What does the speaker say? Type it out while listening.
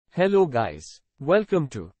Hello guys. Welcome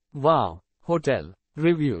to Wow Hotel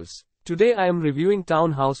Reviews. Today I am reviewing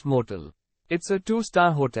House Motel. It's a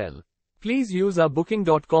 2-star hotel. Please use our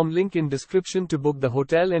booking.com link in description to book the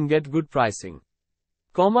hotel and get good pricing.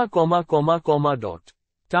 House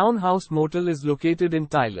Motel is located in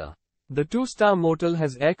Tyler. The 2-star motel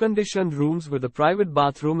has air-conditioned rooms with a private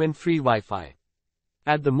bathroom and free Wi-Fi.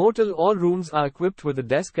 At the motel, all rooms are equipped with a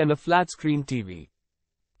desk and a flat-screen TV.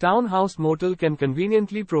 House Motel can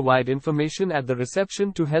conveniently provide information at the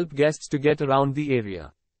reception to help guests to get around the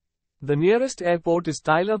area. The nearest airport is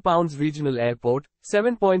Tyler Pounds Regional Airport,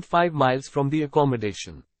 7.5 miles from the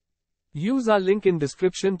accommodation. Use our link in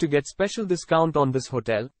description to get special discount on this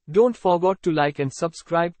hotel. Don't forget to like and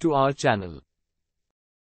subscribe to our channel.